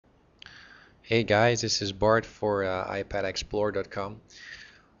Hey guys, this is Bart for iPadExplore.com.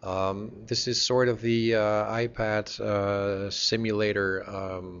 This is sort of the iPad simulator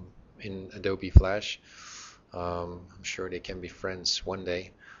in Adobe Flash. I'm sure they can be friends one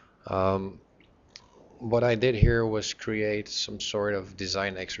day. Um, what I did here was create some sort of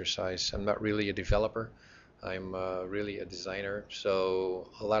design exercise. I'm not really a developer. I'm really a designer, so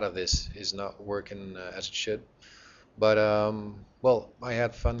a lot of this is not working as it should. But well, I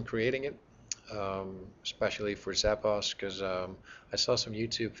had fun creating it, especially for Zappos, because I saw some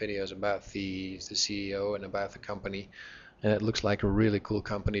YouTube videos about the CEO and about the company, and it looks like a really cool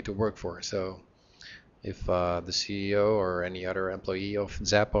company to work for. So if the CEO or any other employee of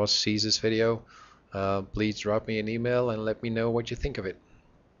Zappos sees this video, please drop me an email and let me know what you think of it.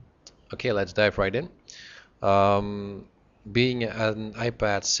 Okay, let's dive right in. Um, Being an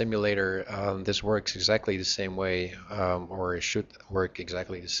iPad simulator, this works exactly the same way, or it should work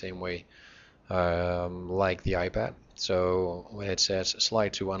exactly the same way like the iPad. So when it says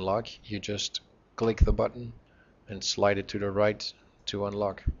slide to unlock, you just click the button and slide it to the right to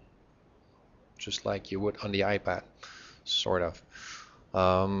unlock, just like you would on the iPad, sort of.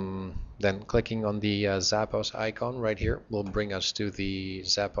 Then clicking on the Zappos icon right here will bring us to the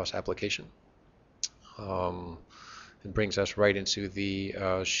Zappos application. Um, it brings us right into the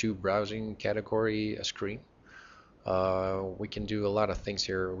shoe browsing category screen. We can do a lot of things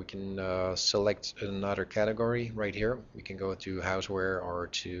here. We can select another category right here. We can go to houseware or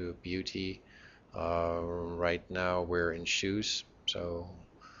to beauty. Right now we're in shoes, so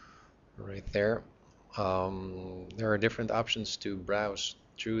right there. There are different options to browse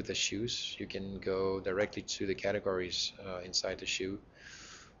through the shoes. You can go directly to the categories inside the shoe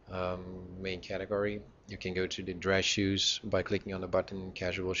main category. You can go to the dress shoes by clicking on the button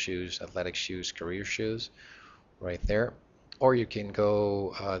casual shoes, athletic shoes, career shoes right there. Or you can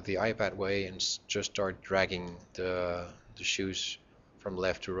go the iPad way and just start dragging the shoes from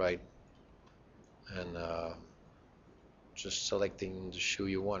left to right and just selecting the shoe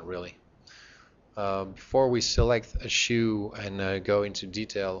you want, really. Before we select a shoe and go into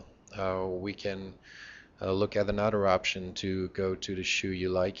detail, we can look at another option to go to the shoe you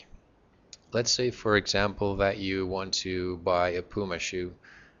like. Let's say, for example, that you want to buy a Puma shoe,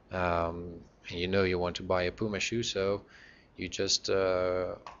 and you know you want to buy a Puma shoe, so you just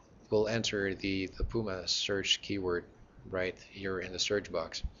will enter the Puma search keyword right here in the search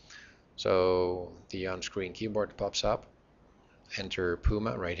box. So the on-screen keyboard pops up, enter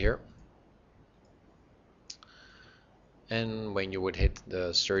Puma right here, and when you would hit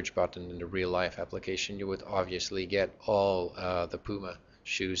the search button in the real life application, you would obviously get all the Puma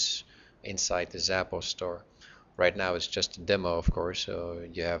shoes inside the Zappos store. Right now it's just a demo, of course, so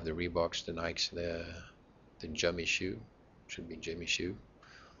you have the Reeboks, the Nikes, the Jummy shoe, should be Jimmy shoe.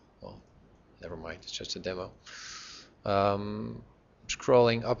 Well, never mind, it's just a demo. Um,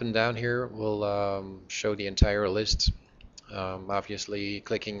 Scrolling up and down here will show the entire list. Obviously,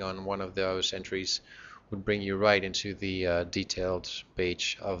 clicking on one of those entries would bring you right into the detailed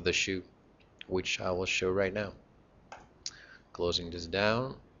page of the shoe, which I will show right now. Closing this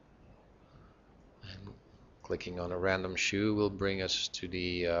down and clicking on a random shoe will bring us to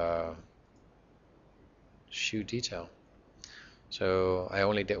the shoe detail. So I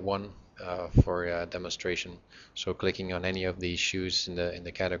only did one for demonstration. So clicking on any of these shoes in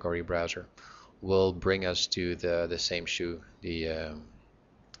the category browser will bring us to the same shoe, the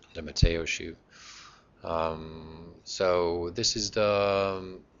Mateo shoe. So this is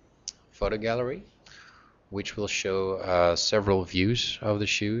the photo gallery, which will show several views of the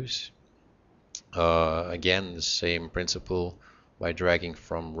shoes. Again, the same principle. By dragging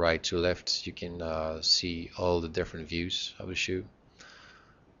from right to left, you can see all the different views of the shoe.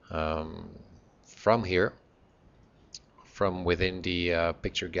 From here, from within the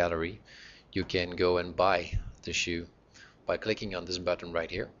picture gallery, you can go and buy the shoe by clicking on this button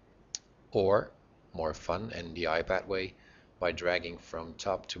right here, or more fun and the iPad way, by dragging from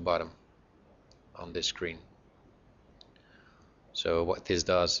top to bottom on this screen. So what this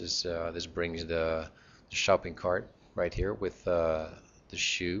does is this brings the shopping cart right here with the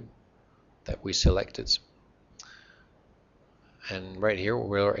shoe that we selected. And right here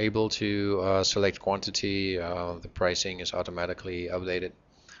we're able to select quantity. The pricing is automatically updated.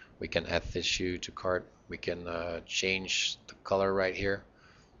 We can add this shoe to cart. We can change the color right here.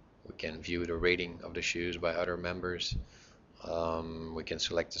 We can view the rating of the shoes by other members. We can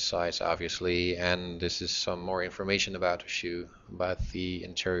select the size, obviously, and this is some more information about the shoe, about the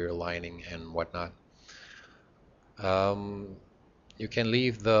interior lining and whatnot. You can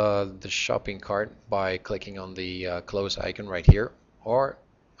leave the shopping cart by clicking on the close icon right here, or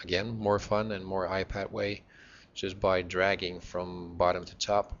again, more fun and more iPad way, just by dragging from bottom to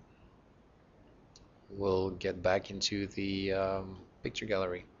top, we'll get back into the picture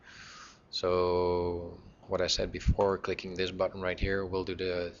gallery. So what I said before, clicking this button right here will do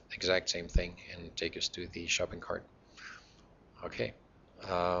the exact same thing and take us to the shopping cart. Okay,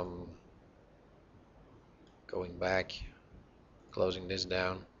 um, going back, closing this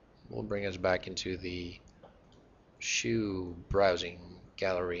down, will bring us back into the shoe browsing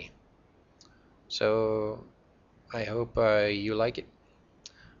gallery. So I hope you like it.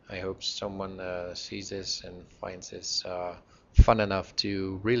 I hope someone sees this and finds this fun enough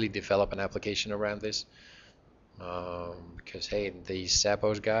to really develop an application around this. Because hey, these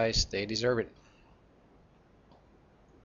Zappos guys, they deserve it.